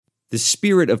The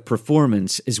spirit of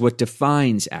performance is what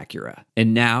defines Acura,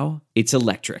 and now it's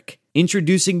electric.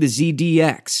 Introducing the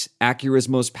ZDX, Acura's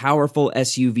most powerful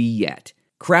SUV yet.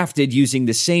 Crafted using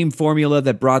the same formula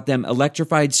that brought them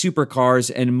electrified supercars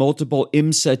and multiple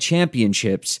IMSA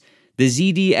championships, the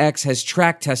ZDX has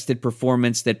track-tested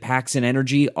performance that packs an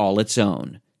energy all its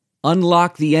own.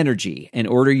 Unlock the energy and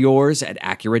order yours at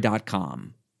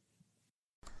Acura.com.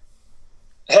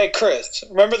 Hey, Chris,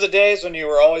 remember the days when you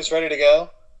were always ready to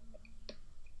go?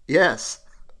 Yes.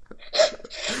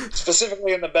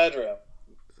 Specifically in the bedroom.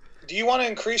 Do you want to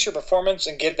increase your performance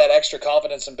and get that extra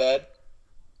confidence in bed?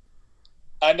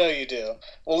 I know you do.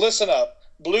 Well, listen up.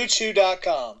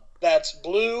 BlueChew.com. That's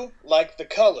blue like the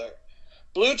color.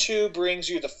 Blue Chew brings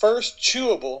you the first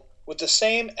chewable with the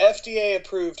same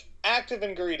FDA-approved active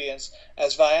ingredients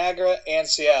as Viagra and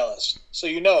Cialis, so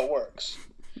you know it works.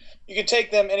 You can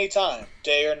take them anytime,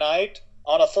 day or night,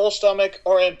 on a full stomach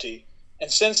or empty. And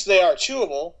since they are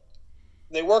chewable,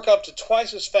 they work up to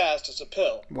twice as fast as a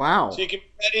pill. Wow. So you can be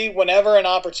ready whenever an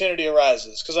opportunity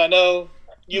arises, because I know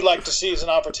you like to seize an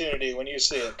opportunity when you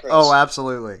see it, Chris. Oh,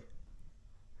 absolutely.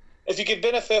 If you could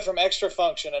benefit from extra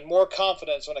function and more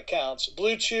confidence when it counts,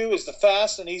 Blue Chew is the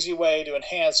fast and easy way to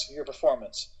enhance your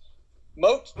performance.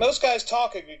 Most guys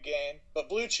talk a good game, but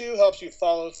Blue Chew helps you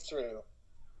follow through.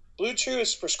 Blue Chew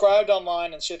is prescribed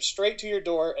online and shipped straight to your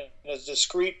door in a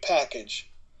discreet package.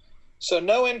 So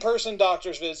no in-person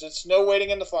doctor's visits, no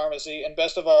waiting in the pharmacy, and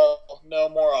best of all, no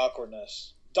more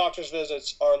awkwardness. Doctor's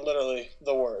visits are literally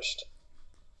the worst.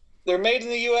 They're made in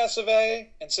the US of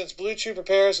A, and since Blue Chew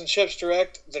prepares and ships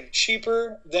direct, they're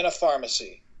cheaper than a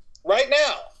pharmacy. Right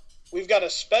now, we've got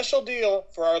a special deal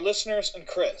for our listeners and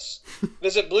Chris.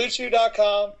 Visit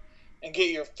BlueChew.com and get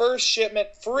your first shipment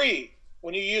free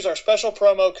when you use our special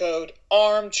promo code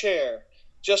ARMCHAIR.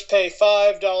 Just pay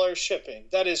 $5 shipping.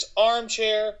 That is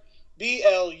ARMCHAIR,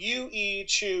 BLUE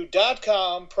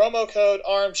Chew.com, promo code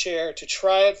ARMCHAIR to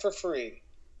try it for free.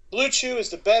 Blue Chew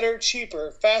is the better, cheaper,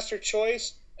 faster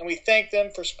choice, and we thank them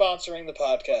for sponsoring the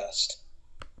podcast.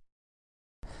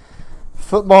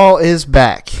 Football is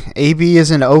back. AB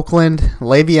is in Oakland,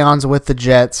 Le'Veon's with the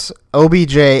Jets,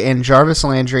 OBJ and Jarvis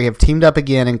Landry have teamed up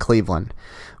again in Cleveland.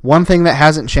 One thing that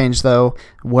hasn't changed, though,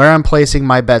 where I'm placing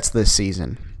my bets this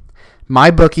season.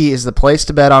 MyBookie is the place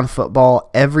to bet on football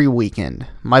every weekend.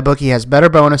 MyBookie has better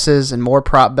bonuses and more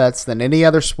prop bets than any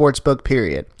other sportsbook,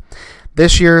 period.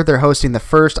 This year, they're hosting the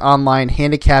first online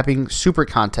handicapping super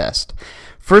contest.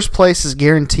 First place is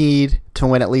guaranteed to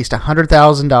win at least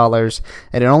 $100,000,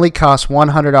 and it only costs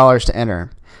 $100 to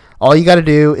enter. All you got to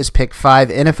do is pick 5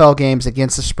 NFL games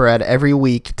against the spread every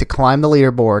week to climb the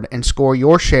leaderboard and score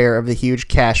your share of the huge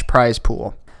cash prize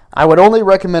pool. I would only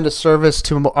recommend a service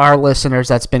to our listeners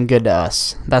that's been good to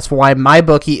us. That's why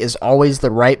MyBookie is always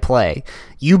the right play.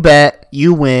 You bet,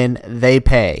 you win, they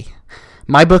pay.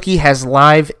 MyBookie has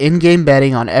live in-game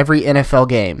betting on every NFL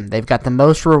game. They've got the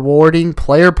most rewarding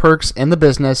player perks in the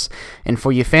business, and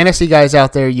for you fantasy guys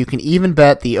out there, you can even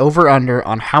bet the over-under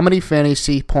on how many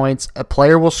fantasy points a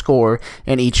player will score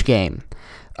in each game.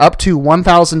 Up to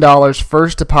 $1,000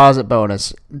 first deposit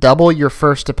bonus. Double your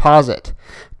first deposit.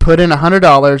 Put in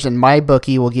 $100 and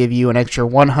MyBookie will give you an extra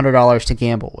 $100 to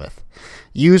gamble with.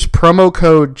 Use promo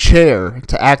code CHAIR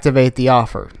to activate the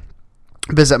offer.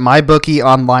 Visit MyBookie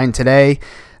online today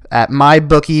at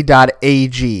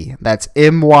mybookie.ag. That's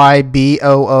mybookie.ag.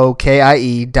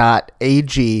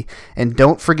 And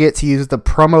don't forget to use the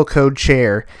promo code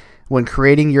CHAIR when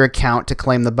creating your account to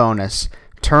claim the bonus.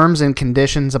 Terms and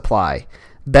conditions apply.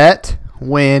 Bet,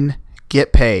 win,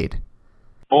 get paid.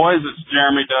 Boys, it's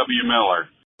Jeremy W. Miller.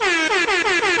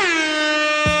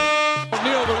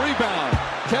 O'Neal the rebound.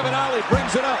 Kevin Ollie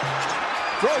brings it up.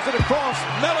 Throws it across.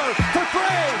 Miller for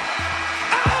three.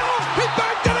 He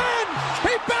backed it in!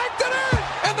 He backed it in!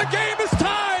 And the game is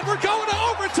tied! We're going to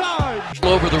overtime!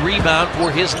 Over the rebound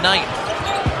for his ninth.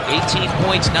 18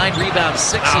 points, 9 rebounds,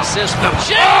 6 assists for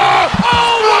Jay!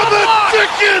 Oh, the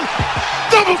chicken!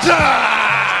 Double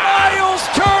time! Miles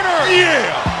Turner!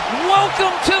 Yeah!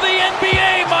 Welcome to the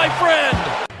NBA, my friend!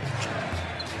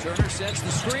 Turner sets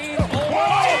the screen. No!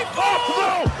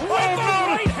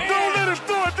 Don't let him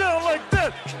throw it down like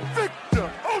that! Victor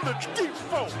on the deep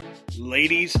phone!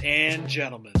 Ladies and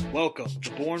gentlemen, welcome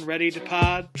to Born Ready to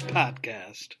Pod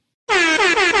podcast.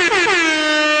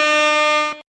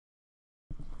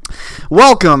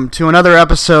 Welcome to another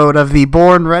episode of the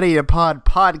Born Ready to Pod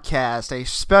podcast, a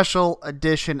special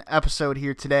edition episode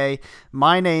here today.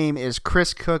 My name is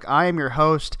Chris Cook. I am your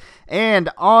host, and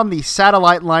on the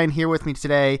satellite line here with me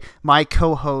today, my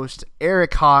co-host,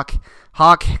 Eric Hawk.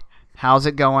 Hawk, how's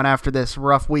it going after this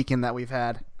rough weekend that we've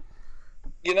had?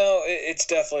 It's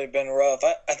definitely been rough.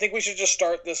 I think we should just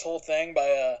start this whole thing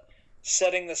by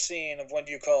setting the scene of when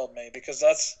you called me, because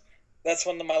that's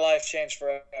when my life changed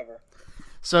forever.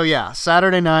 So yeah,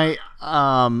 Saturday night,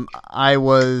 I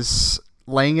was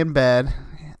laying in bed.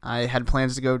 I had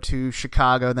plans to go to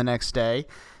Chicago the next day,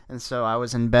 and so I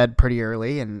was in bed pretty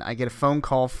early, and I get a phone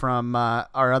call from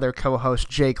our other co-host,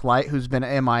 Jake Light, who's been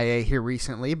MIA here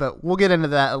recently, but we'll get into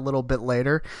that a little bit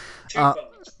later. Two phones.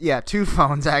 Yeah, 2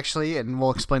 phones, actually, and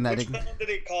we'll explain that. Which phone did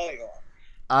he call you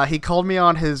on? He called me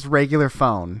on his regular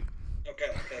phone.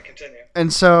 Okay, continue.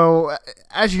 And so,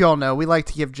 as you all know, we like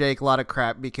to give Jake a lot of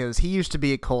crap because he used to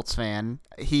be a Colts fan.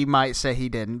 He might say he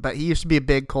didn't, but he used to be a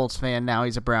big Colts fan. Now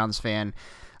he's a Browns fan.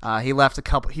 He left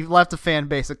the fan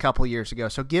base a couple years ago,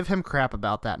 so give him crap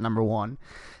about that, number one.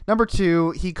 Number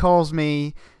two, he calls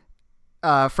me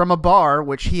from a bar,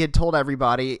 which he had told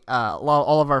everybody,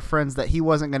 all of our friends, that he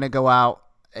wasn't going to go out.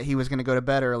 He was going to go to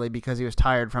bed early because he was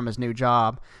tired from his new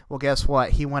job. Well, guess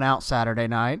what? He went out Saturday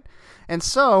night. And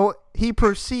so he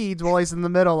proceeds, while he's in the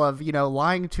middle of,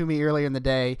 lying to me earlier in the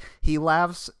day, he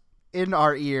laughs in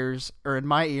our ears, or in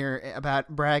my ear, about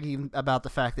bragging about the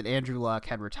fact that Andrew Luck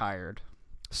had retired.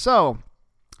 So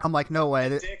I'm like, no way.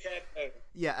 Dickhead move.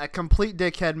 Yeah, a complete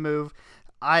dickhead move.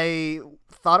 I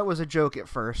thought it was a joke at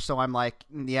first, so I'm like,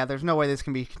 yeah, there's no way this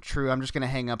can be true. I'm just going to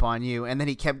hang up on you. And then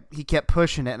he kept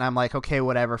pushing it, and I'm like, okay,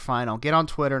 whatever, fine. I'll get on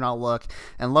Twitter and I'll look.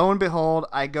 And lo and behold,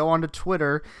 I go onto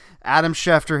Twitter. Adam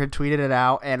Schefter had tweeted it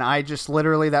out, and I just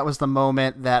literally, that was the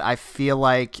moment that I feel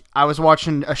like I was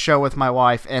watching a show with my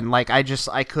wife, and like I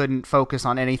couldn't focus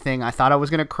on anything. I thought I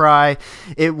was going to cry.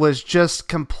 It was just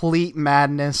complete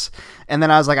madness. And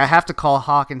then I was like, I have to call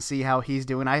Hawk and see how he's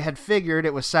doing. I had figured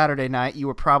it was Saturday night. You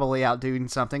were probably out doing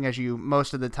something, as you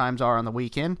most of the times are on the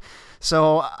weekend.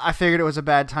 So I figured it was a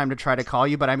bad time to try to call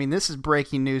you. But I mean, this is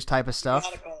breaking news type of stuff.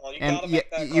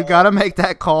 You got to make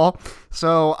that call.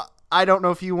 So I don't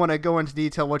know if you want to go into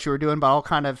detail what you were doing, but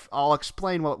I'll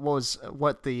explain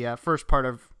what the first part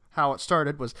of how it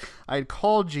started was. I had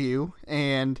called you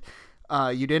and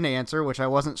you didn't answer, which I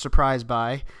wasn't surprised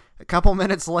by. A couple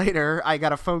minutes later, I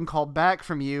got a phone call back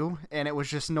from you, and it was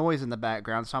just noise in the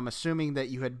background, so I'm assuming that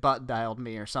you had butt dialed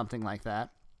me or something like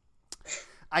that.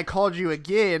 I called you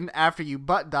again after you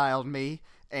butt dialed me,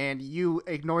 and you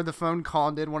ignored the phone call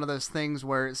and did one of those things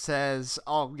where it says,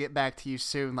 I'll get back to you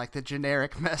soon, like the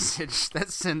generic message that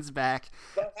sends back.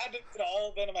 That had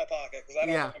all been in my pocket, because I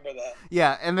don't remember that.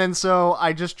 Yeah, and then so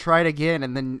I just tried again,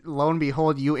 and then lo and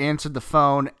behold, you answered the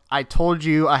phone. I told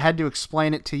you, I had to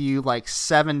explain it to you like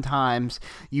 7 times.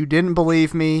 You didn't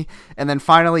believe me, and then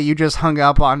finally you just hung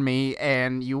up on me,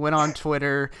 and you went on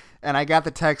Twitter, and I got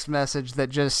the text message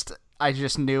that I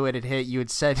just knew it had hit. You had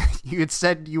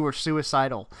said you were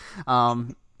suicidal.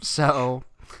 So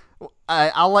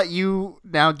I'll let you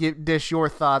now dish your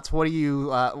thoughts. What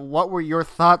were your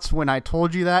thoughts when I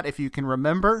told you that, if you can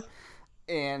remember?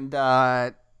 And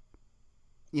have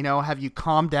you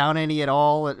calmed down any at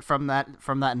all from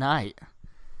that night?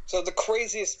 So the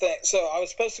craziest thing. So I was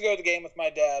supposed to go to the game with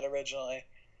my dad originally,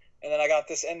 and then I got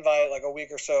this invite like a week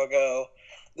or so ago.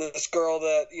 This girl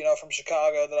that, from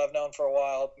Chicago that I've known for a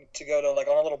while, to go to like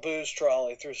on a little booze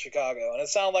trolley through Chicago. And it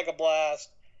sounded like a blast.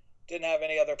 Didn't have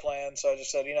any other plans. So I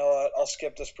just said, you know what, I'll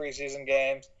skip this preseason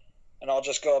game and I'll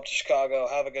just go up to Chicago,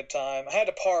 have a good time. I had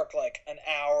to park like an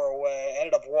hour away. I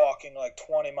ended up walking like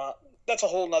 20 miles. That's a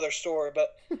whole nother story. But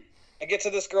I get to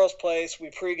this girl's place. We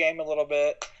pregame a little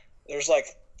bit.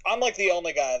 I'm like the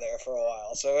only guy there for a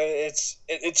while, so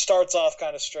it starts off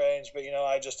kind of strange, but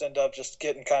I just end up just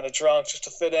getting kind of drunk just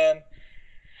to fit in.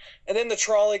 And then the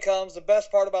trolley comes. The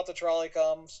best part about the trolley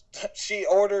comes. She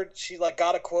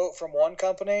got a quote from one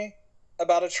company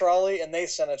about a trolley, and they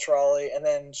sent a trolley, and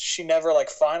then she never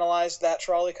finalized that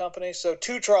trolley company. So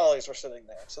 2 trolleys were sitting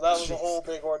there. So that was a whole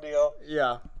big ordeal.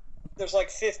 Yeah. There's not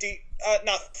 50,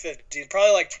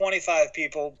 probably 25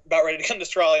 people about ready to come to this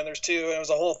trolley, and there's 2, and it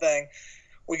was a whole thing.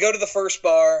 We go to the first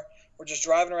bar. We're just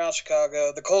driving around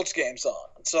Chicago. The Colts game's on.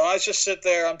 So I just sit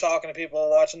there. I'm talking to people,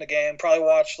 watching the game. Probably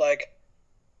watched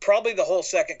the whole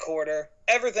second quarter.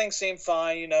 Everything seemed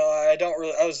fine. I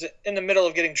was in the middle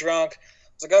of getting drunk. I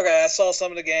was like, okay, I saw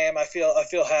some of the game. I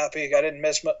feel happy. I didn't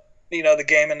miss the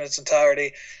game in its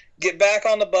entirety. Get back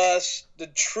on the bus. The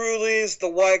Trulies, the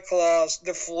White Claws,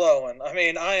 they're flowing. I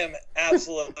mean, I am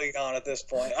absolutely gone at this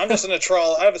point. I'm just in a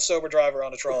trolley. I have a sober driver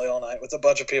on a trolley all night with a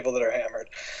bunch of people that are hammered.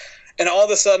 And all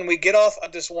of a sudden, we get off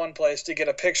at this one place to get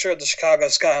a picture of the Chicago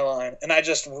skyline, and I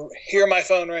just hear my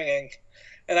phone ringing,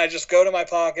 and I just go to my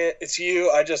pocket. It's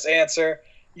you. I just answer,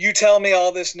 You tell me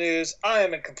all this news. I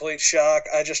am in complete shock.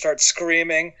 I just start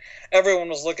screaming. Everyone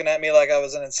was looking at me like I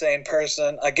was an insane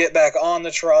person. I get back on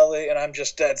the trolley, and I'm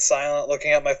just dead silent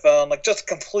looking at my phone. Like, just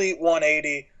complete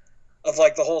 180 of,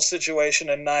 like, the whole situation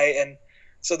and night. And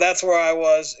so that's where I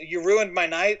was. You ruined my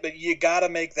night, but you got to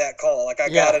make that call. Like, I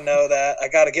got to know that. I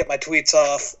got to get my tweets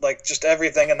off. Like, just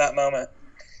everything in that moment.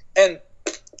 And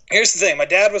here's the thing. My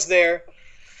dad was there.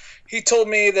 He told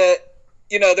me that,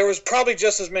 there was probably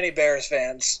just as many Bears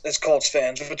fans as Colts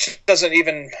fans, which doesn't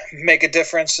even make a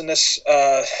difference in this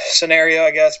scenario,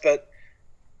 I guess. But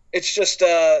it's just,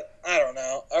 I don't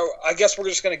know. I guess we're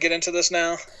just going to get into this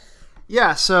now.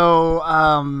 Yeah, so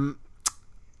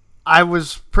I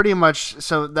was pretty much –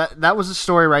 so that was a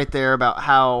story right there about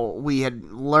how we had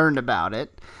learned about it.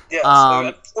 Yeah, so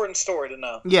an important story to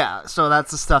know. Yeah, so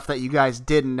that's the stuff that you guys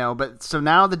didn't know. But so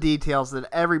now the details that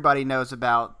everybody knows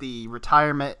about the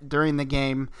retirement during the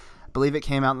game. I believe it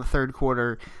came out in the third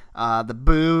quarter. The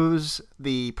boos,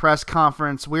 the press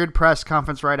conference, weird press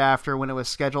conference right after when it was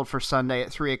scheduled for Sunday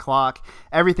at 3 o'clock.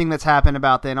 Everything that's happened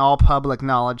about then, all public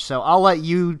knowledge. So I'll let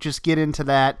you just get into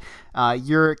that,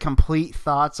 your complete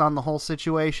thoughts on the whole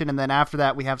situation. And then after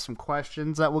that, we have some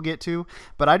questions that we'll get to.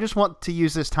 But I just want to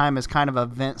use this time as kind of a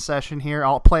vent session here.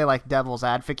 I'll play like devil's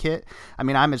advocate. I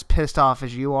mean, I'm as pissed off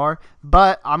as you are.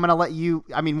 But I'm going to let you,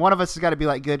 one of us has got to be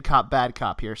like good cop, bad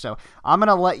cop here. So I'm going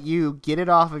to let you get it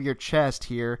off of your chest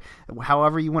here.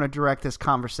 However you want to direct this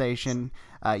conversation,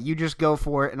 you just go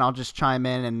for it, and I'll just chime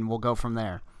in, and we'll go from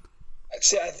there.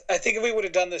 See, I think if we would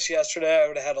have done this yesterday, I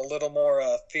would have had a little more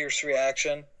fierce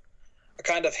reaction. I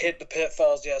kind of hit the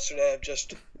pitfalls yesterday of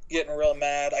just getting real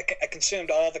mad. I consumed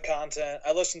all the content.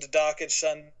 I listened to Dockage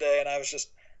Sunday, and it's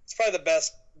probably the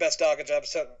best Dockage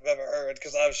episode I've ever heard,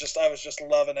 because I was just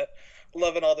loving it,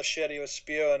 loving all the shit he was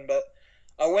spewing. But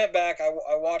I went back.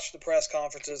 I watched the press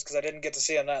conferences because I didn't get to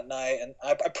see him that night, and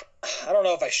I don't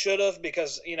know if I should have,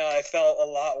 because I felt a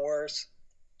lot worse.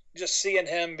 Just seeing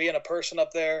him being a person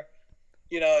up there,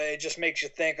 it just makes you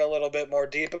think a little bit more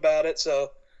deep about it.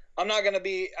 So I'm not going to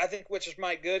be, I think, which is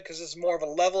might good, because it's more of a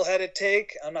level-headed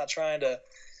take. I'm not trying to,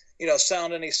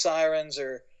 sound any sirens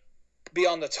or be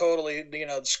on the totally,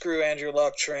 screw Andrew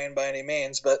Luck train by any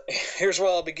means. But here's where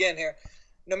I'll begin here.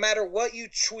 No matter what you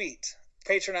tweet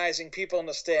patronizing people in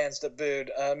the stands that booed,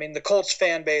 the Colts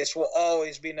fan base will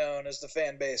always be known as the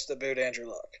fan base that booed Andrew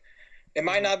Luck. It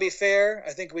might not be fair.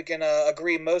 I think we can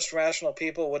agree most rational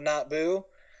people would not boo.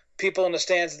 People in the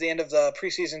stands at the end of the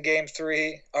preseason game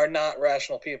 3 are not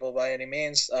rational people by any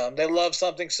means. They love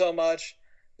something so much.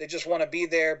 They just want to be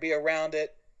there, be around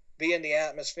it, be in the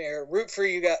atmosphere. Root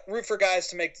for guys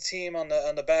to make the team on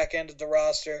the back end of the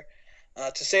roster.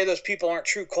 To say those people aren't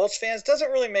true Colts fans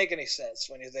doesn't really make any sense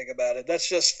when you think about it. That's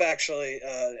just factually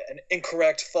an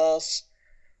incorrect, false.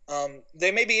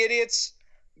 They may be idiots,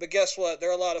 but guess what? There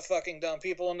are a lot of fucking dumb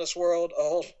people in this world, a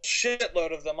whole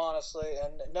shitload of them, honestly,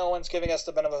 and no one's giving us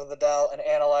the benefit of the doubt and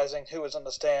analyzing who is in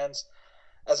the stands.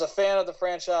 As a fan of the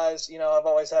franchise, I've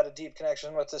always had a deep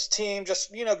connection with this team.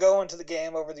 Just, going to the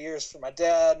game over the years for my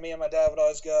dad. Me and my dad would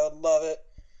always go. Love it.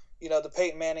 The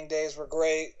Peyton Manning days were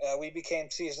great. We became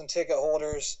season ticket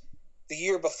holders the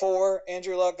year before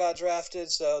Andrew Luck got drafted,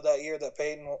 so that year that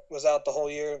Peyton was out the whole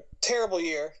year. Terrible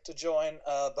year to join,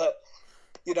 but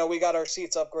we got our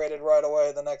seats upgraded right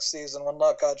away the next season when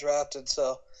Luck got drafted.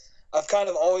 So I've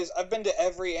been to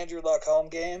every Andrew Luck home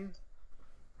game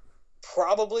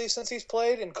probably since he's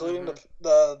played, including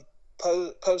the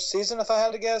postseason, if I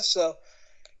had to guess. So,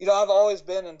 I've always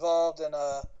been involved in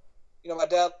my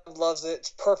dad loves it. It's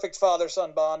perfect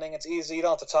father-son bonding. It's easy. You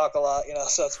don't have to talk a lot,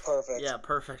 so it's perfect. Yeah,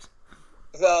 perfect.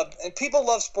 And people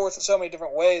love sports in so many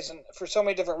different ways and for so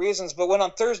many different reasons. But when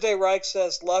on Thursday Reich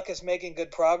says Luck is making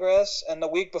good progress, and the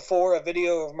week before a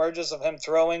video emerges of him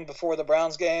throwing before the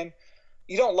Browns game,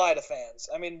 you don't lie to fans.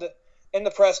 In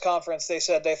the press conference, they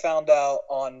said they found out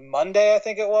on Monday, I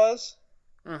think it was.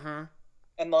 Mm-hmm.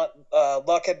 And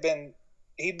Luck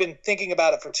he'd been thinking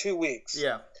about it for 2 weeks.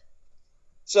 Yeah.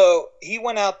 So he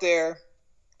went out there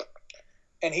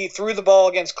and he threw the ball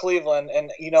against Cleveland,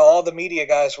 and, all the media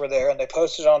guys were there, and they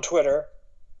posted it on Twitter.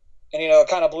 And, it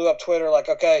kind of blew up Twitter like,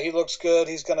 okay, he looks good.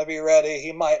 He's going to be ready.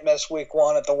 He might miss week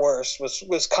 1 at the worst,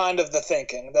 was kind of the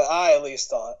thinking that I at least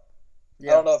thought.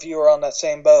 Yeah. I don't know if you were on that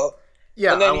same boat.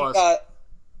 Yeah, and then I was.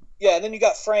 And then you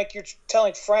got Frank. You're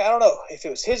telling Frank, I don't know if it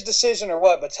was his decision or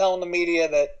what, but telling the media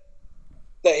that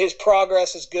his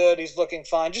progress is good. He's looking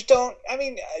fine. Just don't.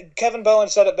 Kevin Bowen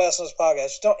said it best on his podcast.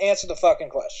 Just don't answer the fucking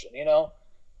question.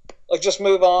 Like, just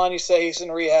move on. You say he's in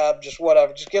rehab. Just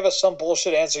whatever. Just give us some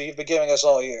bullshit answer you've been giving us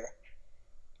all year.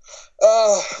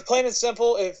 Plain and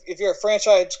simple. If you're a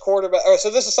franchise quarterback, so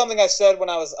this is something I said when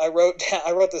I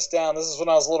wrote this down. This is when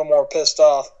I was a little more pissed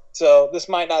off. So this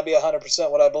might not be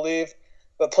 100% what I believe,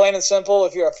 but plain and simple,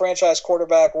 if you're a franchise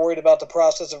quarterback worried about the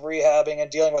process of rehabbing and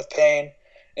dealing with pain,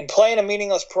 and playing a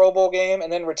meaningless Pro Bowl game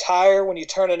and then retire when you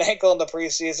turn an ankle in the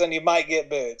preseason, you might get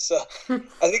booed. So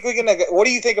I think we can. What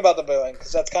do you think about the booing?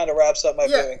 Because that kind of wraps up my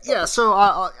booing. Yeah. So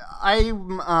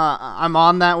I'm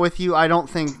on that with you. I don't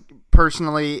think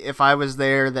personally, if I was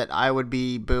there, that I would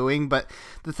be booing. But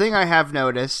the thing I have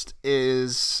noticed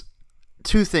is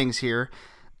two things here.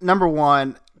 Number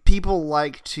one, people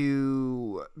like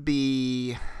to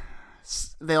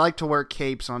wear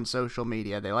capes on social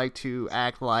media. They like to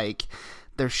act like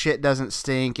their shit doesn't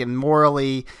stink, and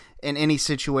morally, in any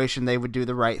situation, they would do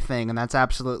the right thing, and that's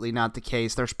absolutely not the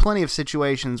case. There's plenty of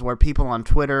situations where people on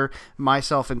Twitter,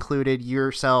 myself included,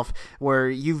 yourself, where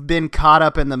you've been caught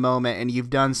up in the moment and you've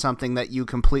done something that you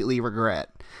completely regret.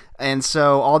 And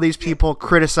so all these people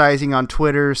criticizing on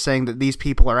Twitter, saying that these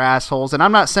people are assholes, and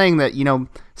I'm not saying that,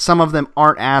 some of them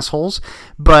aren't assholes,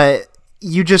 but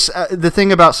you just the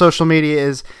thing about social media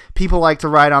is people like to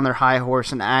ride on their high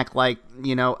horse and act like,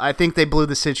 I think they blew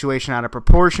the situation out of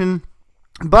proportion.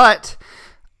 But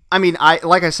I mean,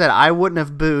 like I said, I wouldn't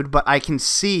have booed, but I can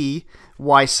see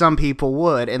why some people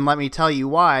would, and let me tell you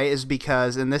why. Is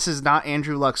because, and this is not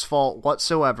Andrew Luck's fault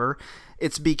whatsoever,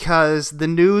 it's because the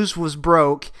news was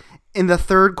broke in the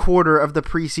third quarter of the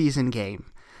preseason game.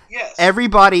 Yes.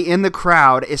 Everybody in the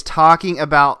crowd is talking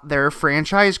about their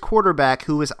franchise quarterback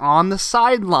who is on the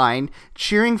sideline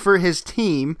cheering for his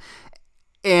team,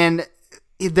 and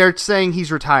they're saying he's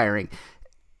retiring.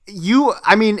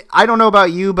 I don't know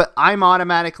about you, but I'm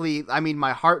automatically,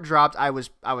 my heart dropped. I was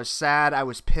sad. I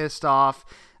was pissed off.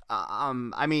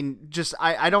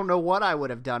 I don't know what I would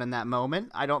have done in that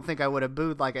moment. I don't think I would have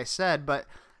booed, like I said, but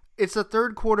it's the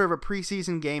third quarter of a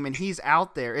preseason game, and he's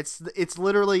out there. It's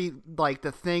literally like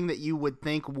the thing that you would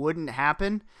think wouldn't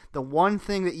happen. The one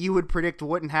thing that you would predict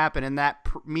wouldn't happen in that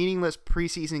meaningless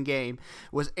preseason game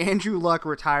was Andrew Luck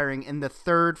retiring in the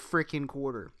third freaking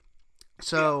quarter.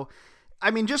 So,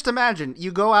 just imagine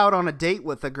you go out on a date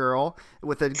with a girl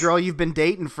you've been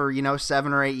dating for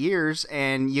 7 or 8 years,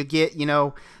 and you get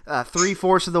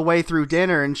 3/4 of the way through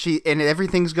dinner, and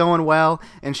everything's going well,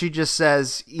 and she just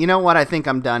says, "You know what? I think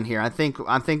I'm done here. I think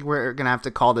we're gonna have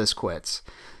to call this quits."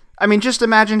 Just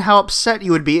imagine how upset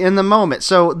you would be in the moment.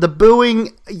 So the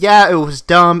booing, it was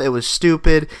dumb, it was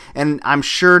stupid, and I'm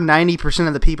sure 90%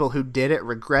 of the people who did it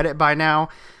regret it by now.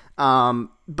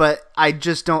 But I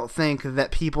just don't think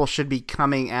that people should be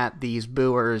coming at these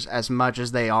booers as much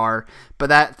as they are. But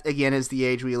that, again, is the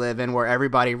age we live in, where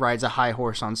everybody rides a high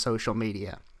horse on social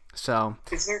media. So,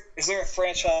 is there a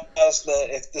franchise that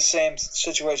if the same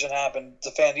situation happened,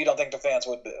 you don't think the fans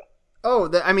would boo? Oh,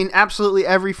 absolutely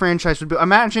every franchise would boo.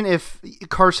 Imagine if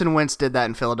Carson Wentz did that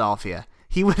in Philadelphia.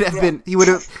 He would have been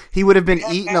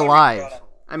eaten alive.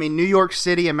 New York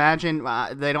City, imagine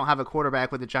they don't have a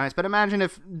quarterback with the Giants, but imagine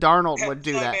if Darnold would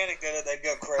do that. Manning did it, they'd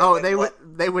go crazy. Oh,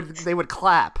 they would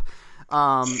clap.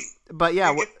 But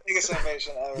yeah, biggest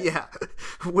innovation ever. Yeah,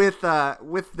 with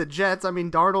the Jets,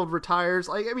 Darnold retires.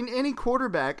 Any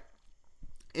quarterback,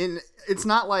 and it's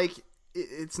not like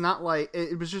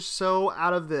it was just so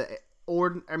out of the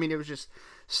ordinary. It was just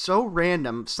so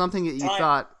random. Something that you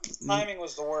thought timing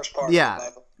was the worst part. Yeah.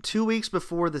 2 weeks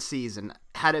before the season.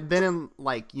 Had it been in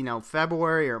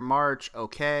February or March,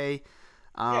 okay.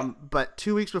 But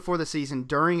 2 weeks before the season,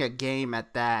 during a game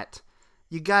at that,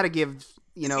 you got to give,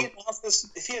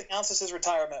 If he announces his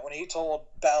retirement when he told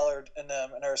Ballard and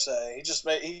them and Irsay,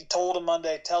 he told him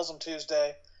Monday, tells him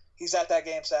Tuesday, he's at that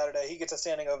game Saturday, he gets a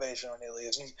standing ovation when he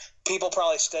leaves. And people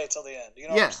probably stay till the end. You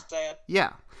know what I'm saying?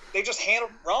 Yeah. They just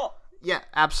handled it wrong. Yeah,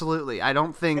 absolutely. I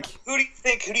don't think. Who do you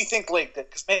think leaked it?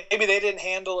 Because maybe they didn't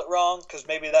handle it wrong. Because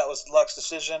maybe that was Luck's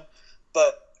decision.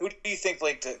 But who do you think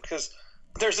leaked it? Because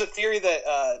there's a theory that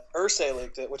Irsay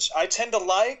leaked it, which I tend to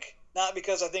like, not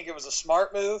because I think it was a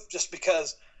smart move, just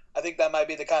because I think that might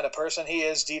be the kind of person he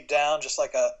is deep down, just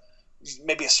like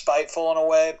maybe a spiteful in a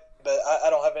way. But I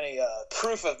don't have any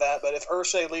proof of that. But if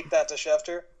Irsay leaked that to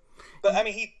Schefter, but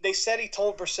they said he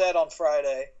told Brissett on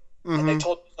Friday, and they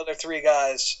told the other three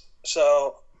guys.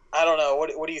 So, I don't know.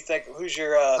 What do you think? Who's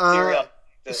your theory on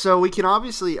this? So, we can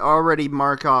obviously already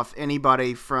mark off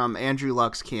anybody from Andrew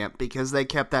Luck's camp because they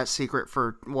kept that secret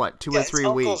for, 2 or 3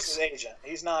 weeks? His agent.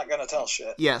 He's not going to tell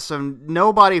shit. Yeah, so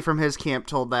nobody from his camp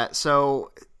told that.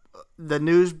 So, the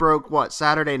news broke,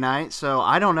 Saturday night? So,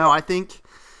 I don't know. I think...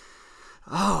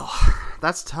 Oh,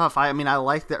 that's tough. I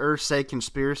like the Irsay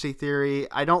conspiracy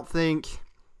theory. I don't think...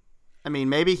 I mean,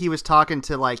 maybe he was talking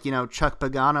to, like, Chuck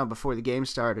Pagano before the game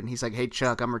started, and he's like, "Hey,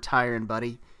 Chuck, I'm retiring,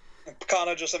 buddy."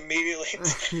 Pagano just immediately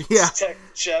yeah.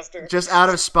 Schefter. Just out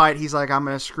of spite, he's like, "I'm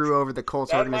going to screw over the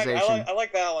Colts organization." I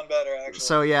like that one better, actually.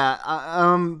 So, yeah.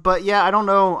 But, yeah, I don't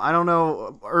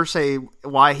know Irsay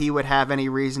why he would have any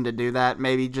reason to do that.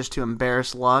 Maybe just to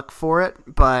embarrass Luck for it.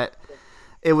 But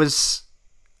it was...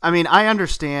 I mean, I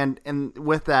understand, and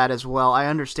with that as well, I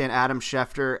understand Adam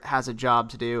Schefter has a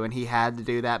job to do, and he had to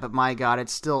do that. But my God,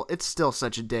 it's still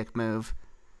such a dick move.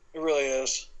 It really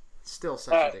is. It's still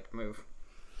such a dick move.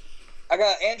 I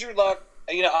got Andrew Luck.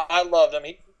 I loved him.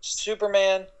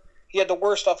 Superman. He had the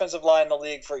worst offensive line in the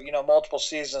league for multiple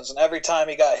seasons, and every time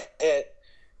he got hit,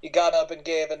 he got up and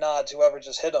gave a nod to whoever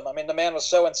just hit him. I mean, the man was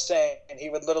so insane, and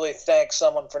he would literally thank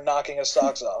someone for knocking his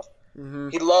socks off. Mm-hmm.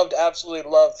 He absolutely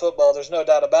loved football. There's no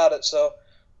doubt about it. So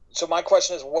my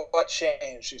question is, what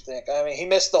changed, you think? I mean, he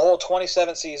missed the whole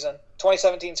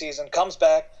 2017 season, comes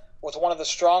back with one of the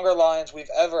stronger lines we've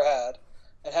ever had,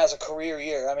 and has a career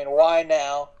year. I mean, why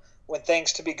now when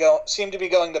things seem to be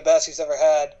going the best he's ever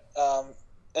had?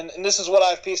 And this is what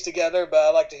I've pieced together, but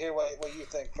I'd like to hear what you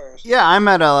think first. Yeah, I'm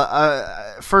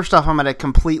at first off, I'm at a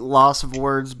complete loss of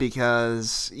words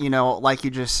because, like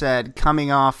you just said, coming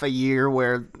off a year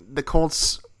where the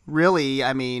Colts really,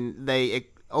 I mean, they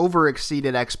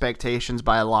over-exceeded expectations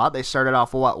by a lot. They started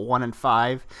off,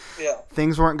 1-5? Yeah.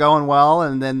 Things weren't going well,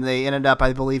 and then they ended up,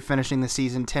 I believe, finishing the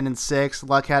season 10-6.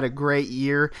 Luck had a great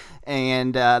year,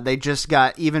 and they just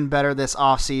got even better this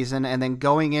offseason. And then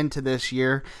going into this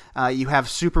year, you have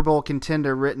Super Bowl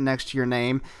contender written next to your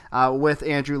name with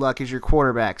Andrew Luck as your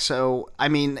quarterback. So, I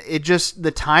mean,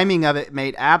 the timing of it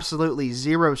made absolutely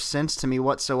zero sense to me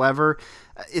whatsoever,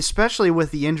 especially with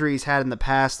the injuries had in the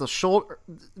past. The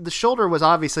shoulder was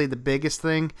obviously the biggest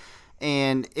thing,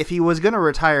 and if he was going to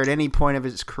retire at any point of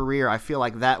his career, I feel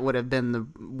like that would have been the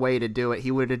way to do it. He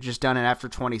would have just done it after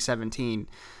 2017.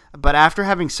 But after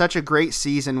having such a great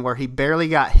season where he barely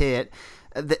got hit,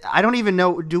 I don't even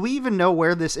know, do we even know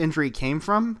where this injury came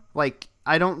from? Like,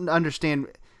 I don't understand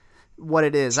what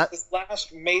it is. His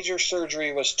last major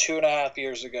surgery was 2.5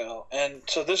 years ago, and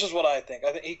so this is what I think.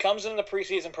 I think he comes into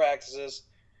preseason practices,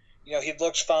 he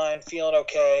looks fine, feeling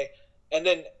okay, and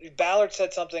then Ballard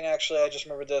said something. Actually, I just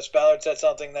remembered this. Ballard said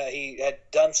something that he had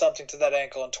done something to that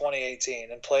ankle in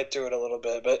 2018 and played through it a little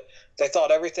bit, but they thought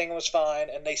everything was fine,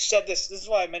 and they said this. This is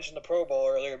why I mentioned the Pro Bowl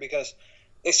earlier, because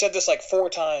they said this like 4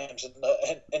 times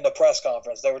in the press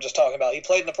conference. They were just talking about he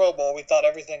played in the Pro Bowl. We thought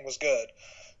everything was good.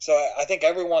 So I think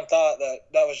everyone thought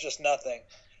that was just nothing.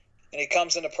 And he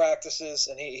comes into practices,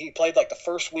 and he played like the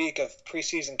first week of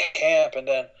preseason camp, and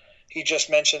then he just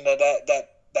mentioned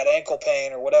that ankle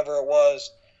pain or whatever it was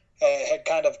had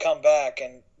kind of come back.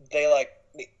 And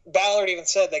Ballard even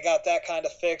said they got that kind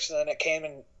of fixed, and then it came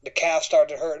and the calf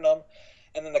started hurting him,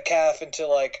 and then the calf into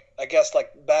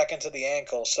back into the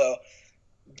ankle. So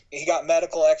he got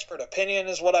medical expert opinion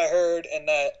is what I heard, and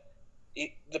that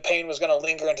the pain was going to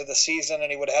linger into the season, and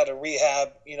he would have had to rehab,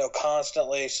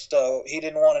 constantly. So he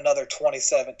didn't want another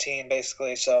 2017,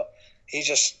 basically. So he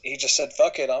just said,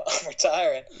 "Fuck it, I'm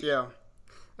retiring." Yeah,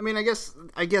 I mean, I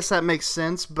guess that makes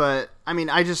sense, but I mean,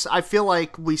 I feel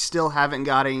like we still haven't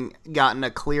gotten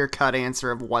a clear-cut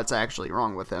answer of what's actually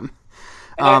wrong with him.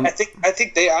 I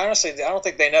think they honestly, I don't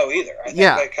think they know either. I think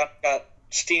they kind of got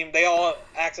steam. They all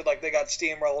acted like they got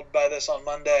steamrolled by this on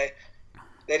Monday.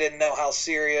 They didn't know how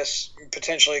serious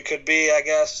potentially it could be, I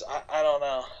guess. I don't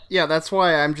know. Yeah, that's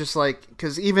why I'm just like,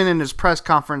 because even in his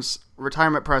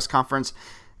retirement press conference,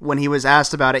 when he was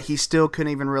asked about it, he still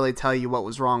couldn't even really tell you what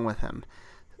was wrong with him.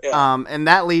 Yeah. And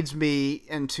that leads me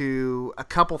into a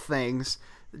couple things,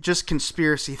 just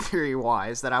conspiracy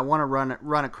theory-wise, that I want to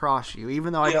run across you,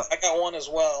 even though I don't. I got one as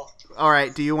well. All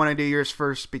right, do you want to do yours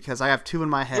first? Because I have 2 in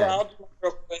my head. Yeah, I'll do one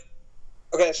real quick.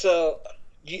 Okay, so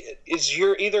is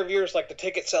either of yours like the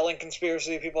ticket selling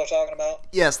conspiracy people are talking about?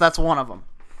 Yes, that's one of them.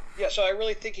 Yeah, so I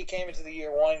really think he came into the year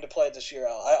wanting to play this year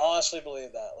out. I honestly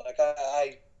believe that. Like,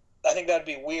 I think that'd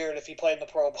be weird if he played in the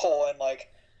Pro Bowl and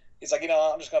he's like,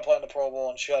 I'm just gonna play in the Pro Bowl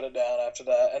and shut it down after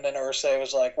that. And then Irsay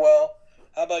was like, well,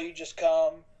 how about you just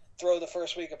come, throw the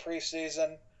first week of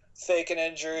preseason, fake an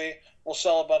injury, we'll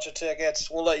sell a bunch of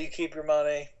tickets, we'll let you keep your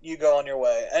money, you go on your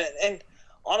way. And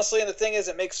honestly, and the thing is,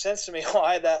 it makes sense to me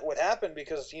why that would happen,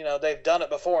 because, they've done it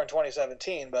before in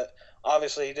 2017, but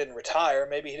obviously he didn't retire.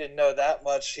 Maybe he didn't know that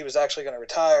much he was actually going to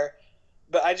retire.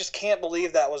 But I just can't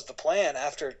believe that was the plan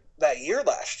after that year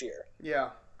last year. Yeah.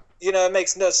 It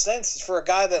makes no sense for a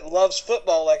guy that loves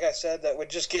football, like I said, that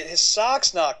would just get his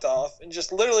socks knocked off and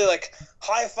just literally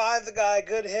high five the guy,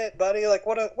 good hit, buddy.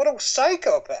 What a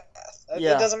psychopath.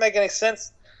 Yeah. It doesn't make any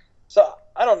sense So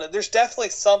I don't know. There's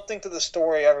definitely something to the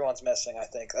story everyone's missing. I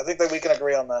think that we can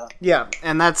agree on that. Yeah,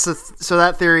 and so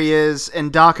that theory is, and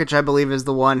Dokic, I believe, is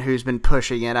the one who's been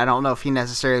pushing it. I don't know if he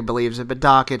necessarily believes it, but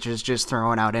Dokic is just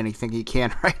throwing out anything he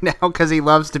can right now because he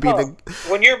loves to be the.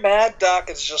 When you're mad,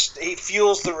 he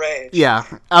fuels the rage. Yeah.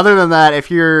 Other than that, if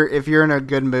you're in a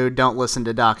good mood, don't listen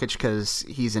to Dokic because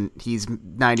he's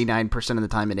 99% of the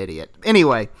time an idiot.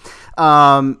 Anyway,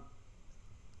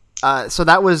 so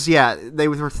that was, they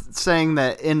were saying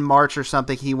that in March or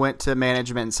something, he went to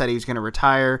management and said he was going to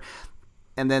retire.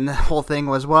 And then the whole thing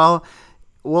was, well,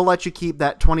 we'll let you keep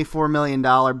that $24 million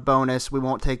bonus. We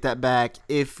won't take that back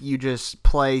if you just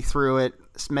play through it,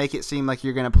 make it seem like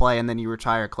you're going to play, and then you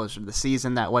retire closer to the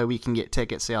season. That way we can get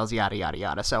ticket sales, yada, yada,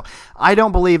 yada. So I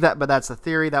don't believe that, but that's the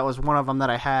theory. That was one of them that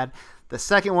I had. The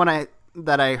second one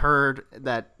that I heard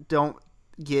that don't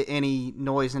get any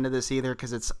noise into this either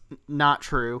because it's not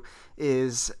true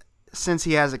is since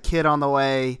he has a kid on the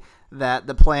way that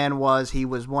the plan was he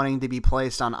was wanting to be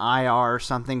placed on IR or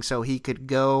something so he could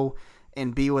go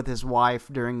and be with his wife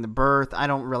during the birth. I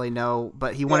don't really know,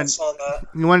 but he wanted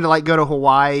to like go to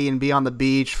Hawaii and be on the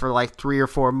beach for like 3 or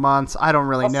 4 months. I don't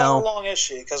really know. How long is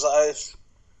she? Because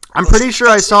I'm pretty sure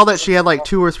I saw that she had like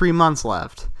 2 or 3 months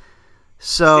left.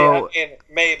 So I mean,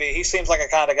 maybe he seems like a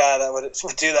kind of guy that would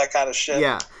do that kind of shit.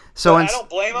 Yeah. So I don't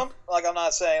blame him. Like, I'm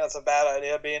not saying that's a bad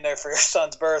idea. Being there for your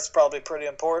son's birth is probably pretty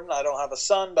important. I don't have a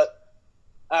son, but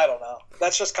I don't know.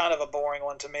 That's just kind of a boring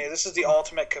one to me. This is the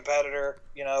ultimate competitor.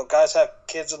 You know, guys have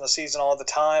kids in the season all the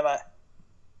time. I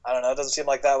don't know. It doesn't seem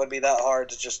like that would be that hard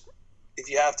to just –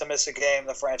 if you have to miss a game,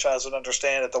 the franchise would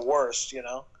understand at the worst, you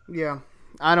know? Yeah.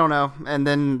 I don't know. And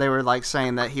then they were like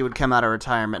saying that he would come out of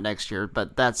retirement next year,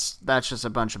 but that's just a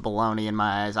bunch of baloney in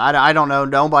my eyes. I don't know.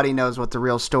 Nobody knows what the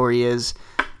real story is.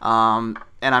 And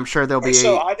I'm sure there'll be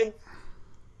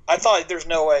I thought there's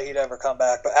no way he'd ever come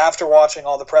back, but after watching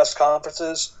all the press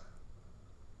conferences,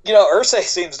 you know, Irsay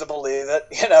seems to believe it.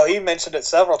 You know, he mentioned it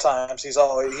several times. He's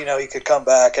always, you know, he could come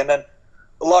back. And then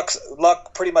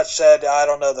Luck pretty much said, I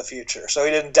don't know the future. So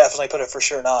he didn't definitely put it for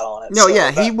sure not on it. No,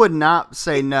 he would not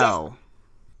say no.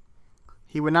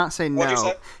 He would not say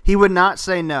no. He would not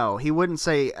say no. He wouldn't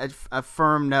say a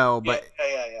firm no. But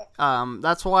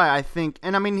that's why I think,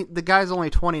 and I mean, the guy's only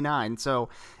 29, so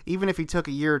even if he took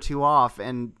a year or two off,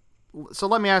 and so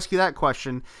let me ask you that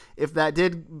question: if that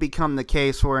did become the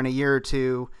case, where in a year or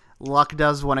two, Luck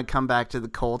does want to come back to the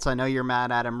Colts. I know you're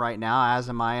mad at him right now, as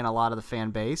am I, and a lot of the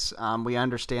fan base. We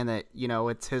understand that, you know,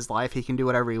 it's his life; he can do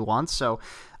whatever he wants. So,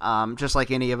 just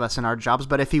like any of us in our jobs.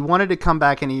 But if he wanted to come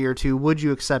back in a year or two, would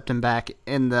you accept him back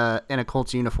in a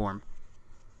Colts uniform?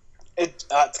 It's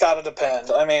got to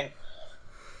depend. I mean,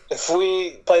 if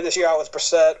we play this year out with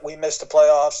Brissett, we miss the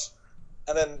playoffs,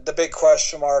 and then the big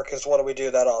question mark is, what do we do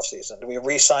that offseason? Do we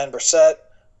re-sign Brissett?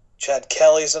 Chad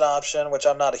Kelly's an option, which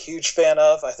I'm not a huge fan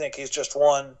of. I think he's just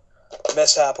one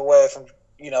mishap away from,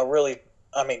 you know, really,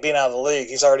 I mean, being out of the league.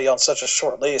 He's already on such a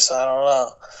short lease. I don't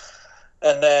know.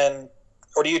 And then,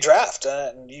 or do you draft?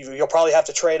 And you'll probably have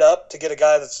to trade up to get a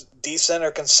guy that's decent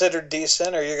or considered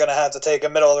decent, or you're going to have to take a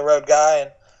middle-of-the-road guy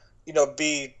and, you know,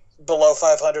 be below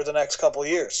 500 the next couple of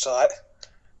years. So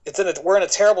we're in a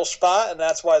terrible spot, and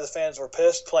that's why the fans were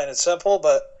pissed, plain and simple.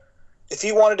 But if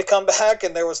he wanted to come back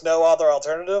and there was no other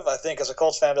alternative, I think as a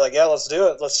Colts fan, I'd be like, yeah, let's do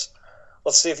it. Let's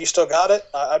see if you still got it.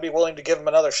 I'd be willing to give him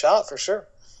another shot for sure.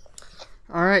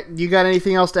 All right. You got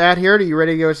anything else to add here? Or are you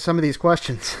ready to go to some of these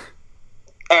questions?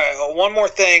 All right. Well, one more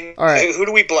thing. All right. Who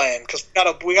do we blame? Because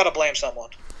we gotta blame someone.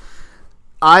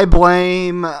 I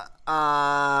blame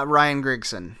Ryan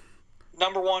Grigson.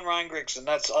 Number 1, Ryan Grigson.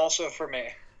 That's also for me.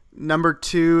 Number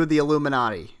 2, the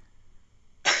Illuminati.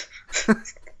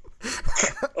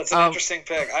 That's an interesting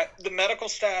pick. The medical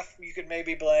staff you could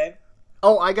maybe blame.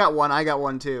 Oh, I got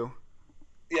one too.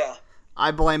 Yeah.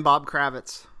 I blame Bob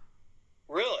Kravitz.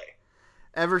 Really?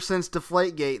 Ever since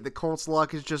Deflategate, the Colts'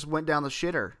 luck has just went down the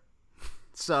shitter.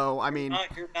 So, I mean...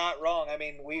 You're not wrong. I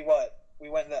mean, we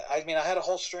went... I had a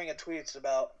whole string of tweets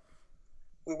about...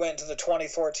 We went to the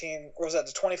 2014... What was that?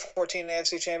 The 2014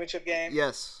 AFC Championship game?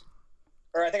 Yes.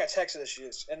 Or I think I texted this to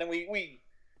you. And then we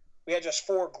had just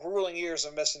 4 grueling years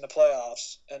of missing the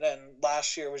playoffs. And then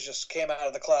last year came out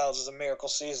of the clouds as a miracle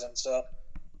season. So,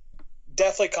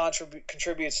 definitely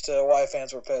contributes to why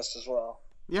fans were pissed as well.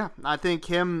 Yeah, I think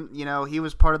him, you know, he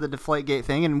was part of the Deflategate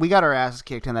thing, and we got our asses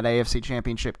kicked in that AFC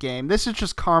Championship game. This is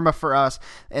just karma for us,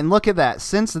 and look at that.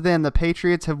 Since then, the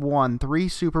Patriots have won 3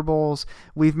 Super Bowls.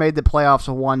 We've made the playoffs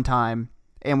 1 time,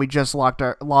 and we just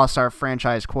lost our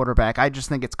franchise quarterback. I just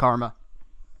think it's karma.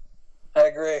 I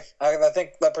agree. I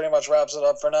think that pretty much wraps it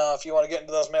up for now. If you want to get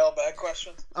into those mailbag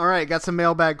questions. All right, got some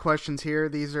mailbag questions here.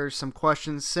 These are some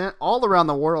questions sent all around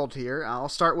the world here. I'll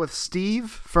start with Steve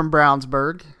from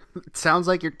Brownsburg. It sounds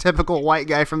like your typical white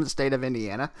guy from the state of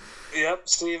Indiana. Yep,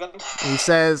 Steven. He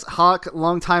says, Hawk,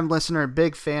 longtime listener and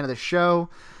big fan of the show.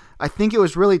 I think it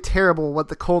was really terrible what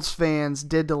the Colts fans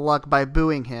did to Luck by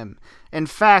booing him. In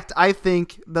fact, I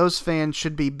think those fans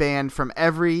should be banned from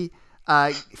every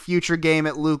future game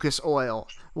at Lucas Oil.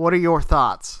 What are your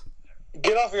thoughts?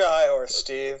 Get off your high horse,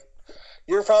 Steve.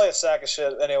 You're probably a sack of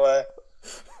shit anyway.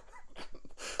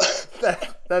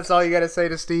 That's all you got to say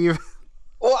to Steve?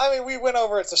 Well, I mean, we went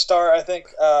over at the start. I think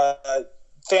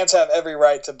fans have every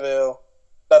right to boo.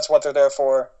 That's what they're there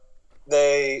for.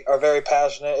 They are very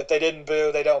passionate. If they didn't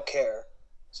boo, they don't care.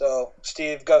 So,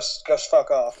 Steve, go fuck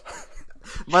off.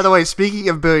 By the way, speaking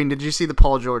of booing, did you see the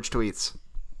Paul George tweets?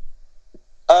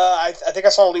 I think I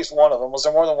saw at least one of them. Was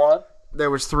there more than one? There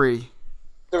was 3.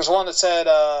 There was one that said,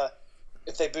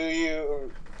 if they boo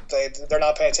you, they're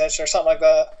not paying attention or something like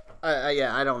that.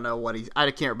 Yeah, I don't know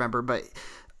I can't remember, but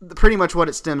pretty much what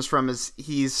it stems from is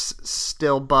he's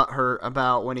still butthurt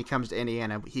about when he comes to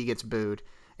Indiana, he gets booed.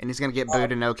 And he's going to get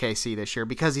booed in OKC this year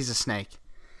because he's a snake.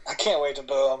 I can't wait to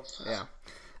boo him. Yeah.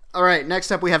 All right, next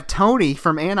up we have Tony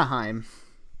from Anaheim.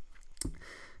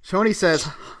 Tony says,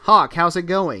 Hawk, how's it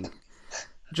going?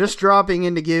 Just dropping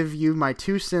in to give you my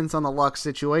 2 cents on the Luck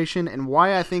situation and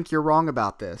why I think you're wrong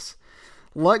about this.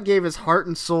 Luck gave his heart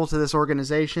and soul to this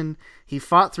organization. He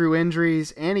fought through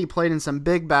injuries, and he played in some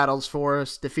big battles for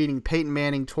us, defeating Peyton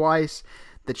Manning twice,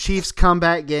 the Chiefs'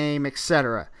 comeback game,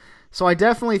 etc. So I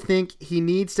definitely think he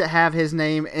needs to have his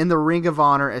name in the Ring of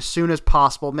Honor as soon as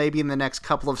possible, maybe in the next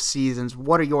couple of seasons.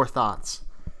 What are your thoughts?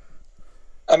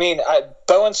 I mean,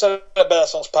 Bowen said it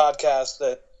best on his podcast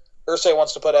that Irsay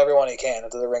wants to put everyone he can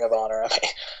into the Ring of Honor. I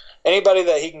mean, anybody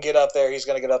that he can get up there, he's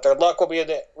going to get up there. Luck will be in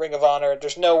the Ring of Honor.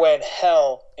 There's no way in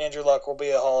hell Andrew Luck will be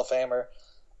a Hall of Famer.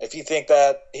 If you think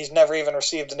that, he's never even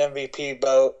received an MVP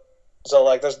vote.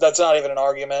 So, that's not even an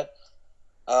argument.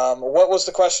 What was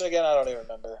the question again? I don't even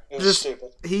remember. It was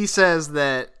stupid. He says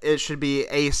that it should be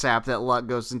ASAP that Luck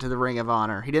goes into the Ring of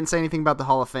Honor. He didn't say anything about the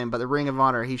Hall of Fame, but the Ring of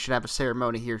Honor, he should have a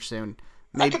ceremony here soon.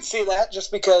 Maybe. I could see that just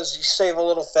because you save a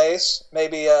little face.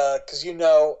 Maybe because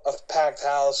a packed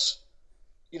house,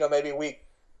 maybe week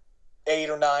 8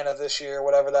 or 9 of this year,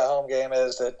 whatever that home game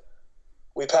is, that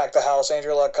we pack the house.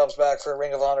 Andrew Luck comes back for a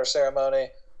Ring of Honor ceremony.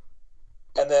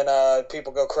 And then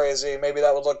people go crazy. Maybe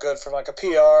that would look good from a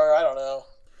PR. I don't know.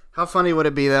 How funny would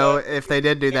it be, though, if they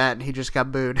did do that and he just got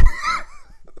booed?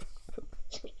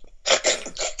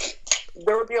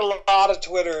 There would be a lot of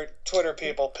Twitter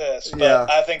people pissed,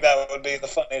 but I think that would be the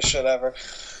funniest shit ever.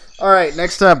 All right,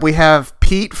 next up we have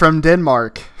Pete from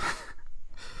Denmark.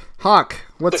 Hawk,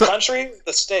 what's the up? The country?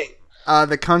 The state?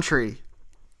 The country.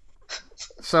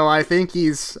 So I think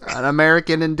he's an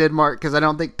American in Denmark because I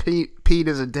don't think Pete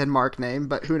is a Denmark name,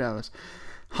 but who knows.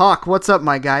 Hawk, what's up,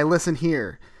 my guy? Listen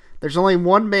here. There's only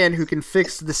one man who can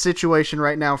fix the situation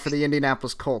right now for the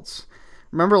Indianapolis Colts.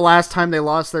 Remember last time they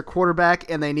lost their quarterback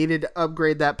and they needed to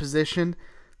upgrade that position?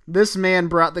 This man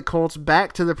brought the Colts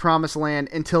back to the promised land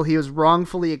until he was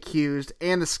wrongfully accused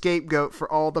and the scapegoat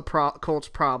for all the Colts'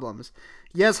 problems.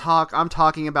 Yes, Hawk, I'm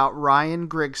talking about Ryan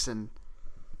Grigson.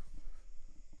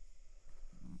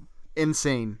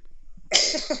 Insane.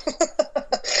 This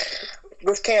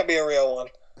can't be a real one.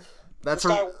 This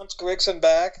guy wants Grigson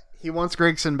back? He wants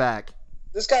Grigson back.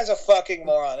 This guy's a fucking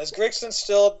moron. Is Grigson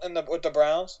still with the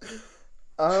Browns?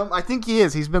 I think he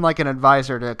is. He's been like an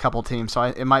advisor to a couple teams, so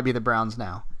it might be the Browns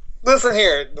now. Listen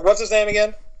here. What's his name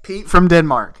again? Pete from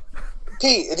Denmark.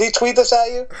 Pete, did he tweet this at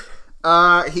you?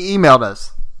 He emailed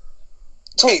us.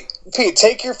 Pete,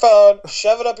 take your phone,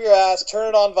 shove it up your ass, turn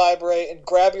it on vibrate, and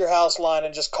grab your house line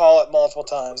and just call it multiple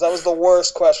times. That was the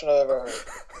worst question I've ever heard.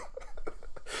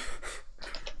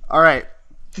 All right.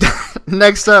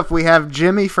 Next up, we have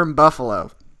Jimmy from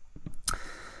Buffalo.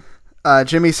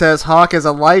 Jimmy says, Hawk, as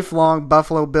a lifelong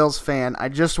Buffalo Bills fan, I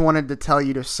just wanted to tell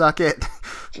you to suck it.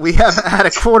 We haven't had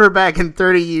a quarterback in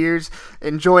 30 years.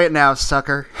 Enjoy it now,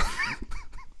 sucker.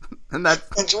 And that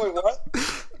enjoy what?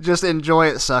 Just enjoy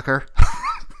it, sucker.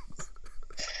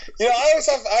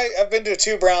 I've been to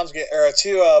two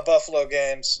Buffalo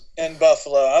games in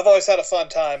Buffalo. I've always had a fun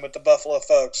time with the Buffalo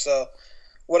folks. So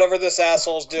whatever this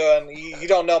asshole's doing, you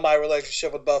don't know my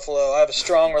relationship with Buffalo. I have a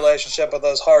strong relationship with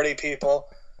those hardy people.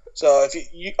 So if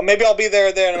you maybe I'll be there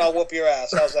and I'll whoop your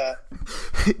ass. How's that?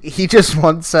 He just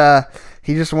wants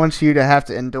you to have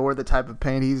to endure the type of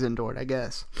pain he's endured, I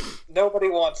guess. Nobody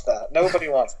wants that.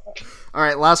 All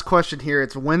right, last question here.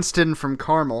 It's Winston from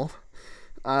Carmel.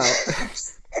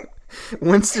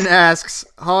 Winston asks,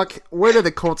 Hawk, where do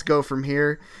the Colts go from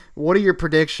here? What are your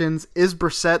predictions? Is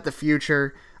Brissett the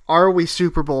future? Are we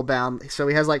Super Bowl bound? So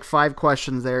he has like 5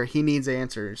 questions there. He needs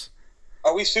answers.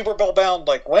 Are we Super Bowl bound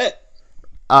like when?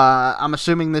 I'm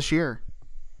assuming this year.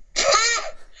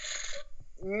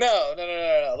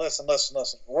 No. Listen.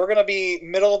 We're going to be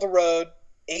middle of the road,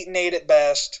 8-8 at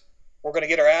best. We're going to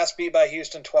get our ass beat by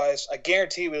Houston twice. I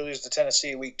guarantee we lose to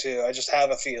Tennessee week 2. I just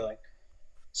have a feeling.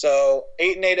 So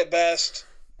 8-8 at best,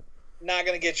 not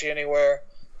going to get you anywhere.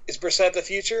 Is Brissett the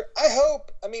future? I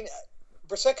hope. I mean,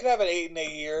 Brissett could have an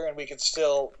 8-8 year, and we could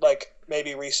still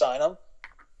maybe re-sign him.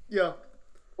 Yeah.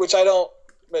 Which I don't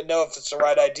know if it's the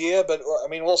right idea, but I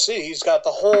mean, we'll see. He's got the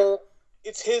whole.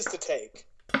 It's his to take.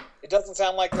 It doesn't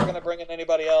sound like they're going to bring in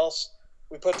anybody else.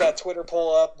 We put that Twitter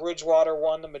poll up. Bridgewater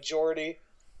won the majority.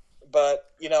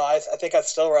 But, I think I'd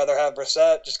still rather have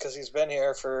Brissett just because he's been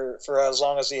here for as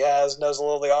long as he has, knows a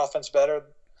little of the offense better.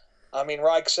 I mean,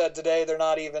 Reich said today they're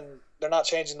not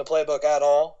changing the playbook at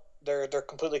all. They're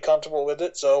completely comfortable with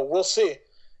it. So we'll see.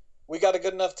 We got a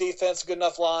good enough defense, good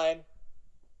enough line.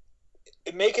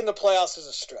 Making the playoffs is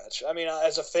a stretch. I mean,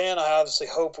 as a fan, I obviously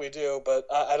hope we do, but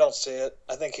I don't see it.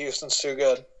 I think Houston's too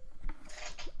good.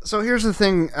 So here's the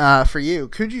thing for you.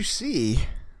 Could you see,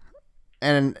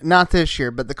 and not this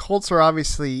year, but the Colts are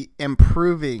obviously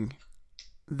improving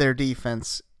their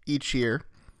defense each year.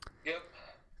 Yep.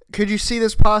 Could you see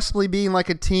this possibly being like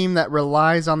a team that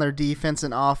relies on their defense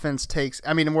and offense takes –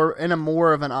 I mean, we're in a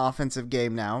more of an offensive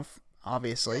game now,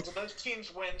 obviously. Do those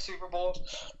teams win Super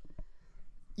Bowls?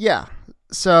 Yeah.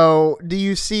 So do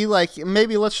you see,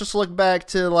 maybe let's just look back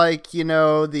to,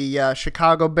 the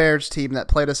Chicago Bears team that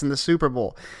played us in the Super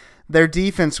Bowl. Their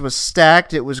defense was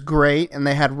stacked. It was great. And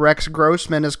they had Rex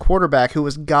Grossman as quarterback, who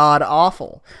was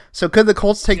god-awful. So could the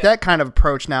Colts take that kind of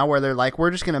approach now where they're like,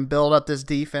 we're just going to build up this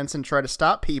defense and try to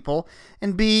stop people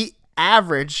and be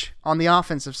average on the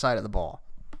offensive side of the ball?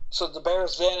 So the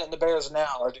Bears then and the Bears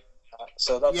now are doing that.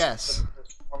 So that's the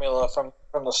formula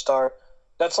from the start.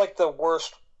 That's like the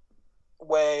worst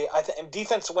way. I think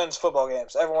defense wins football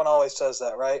games. Everyone always says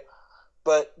that, right?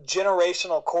 But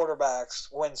generational quarterbacks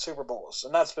win Super Bowls,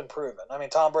 and that's been proven. I mean,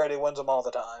 Tom Brady wins them all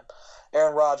the time.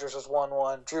 Aaron Rodgers has won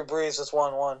one. Drew Brees has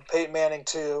won one. Peyton Manning,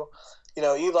 too.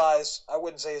 Eli's, I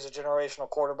wouldn't say he's a generational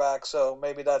quarterback, so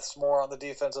maybe that's more on the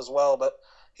defense as well. But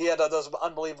he had those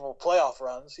unbelievable playoff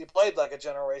runs. He played like a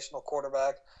generational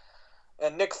quarterback.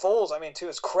 And Nick Foles, I mean, to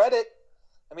his credit,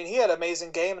 he had an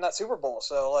amazing game in that Super Bowl.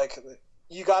 So,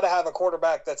 you got to have a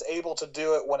quarterback that's able to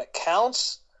do it when it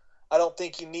counts. I don't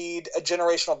think you need a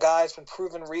generational guy. It's been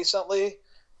proven recently.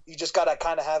 You just got to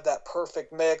kind of have that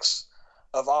perfect mix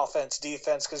of offense,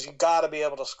 defense, because you got to be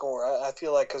able to score. I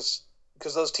feel like because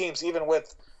those teams, even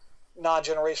with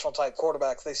non-generational type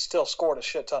quarterbacks, they still scored a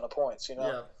shit ton of points,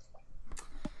 Yeah.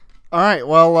 All right,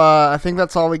 well, I think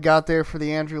that's all we got there for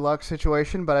the Andrew Luck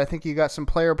situation, but I think you got some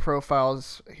player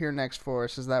profiles here next for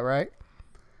us. Is that right?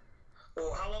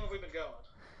 Well, how long have we been going?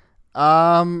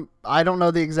 I don't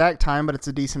know the exact time, but it's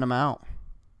a decent amount.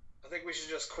 I think we should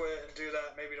just quit and do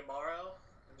that maybe tomorrow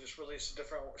and just release a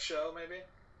different show maybe.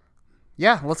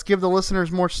 Yeah, let's give the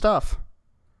listeners more stuff.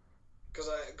 Because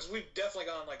we've definitely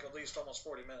gone at least almost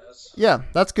 40 minutes. Yeah,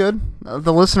 that's good.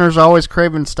 The listeners are always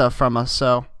craving stuff from us,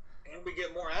 so. And we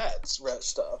get more ads,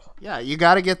 stuff. Yeah, you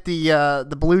got to get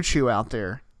the Blue Chew out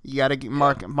there. You got to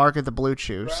market the Blue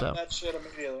Chew. Grab that shit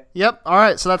immediately. Yep. All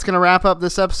right. So that's going to wrap up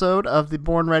this episode of the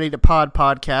Born Ready to Pod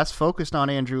podcast focused on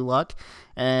Andrew Luck.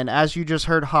 And as you just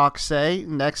heard Hawk say,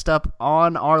 next up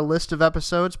on our list of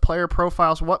episodes, player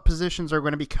profiles. What positions are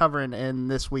going to be covering in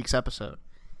this week's episode?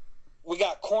 We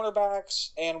got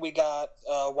cornerbacks and we got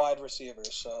wide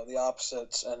receivers. So the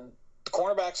opposites. And the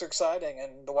cornerbacks are exciting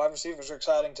and the wide receivers are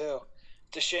exciting too.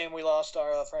 It's a shame we lost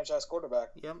our franchise quarterback.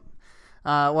 Yep.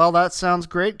 Well, that sounds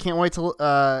great. Can't wait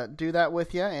to do that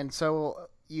with you. And so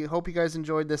hope you guys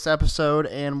enjoyed this episode,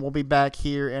 and we'll be back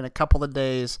here in a couple of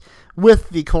days with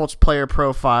the Colts player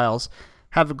profiles.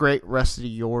 Have a great rest of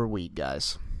your week,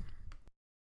 guys.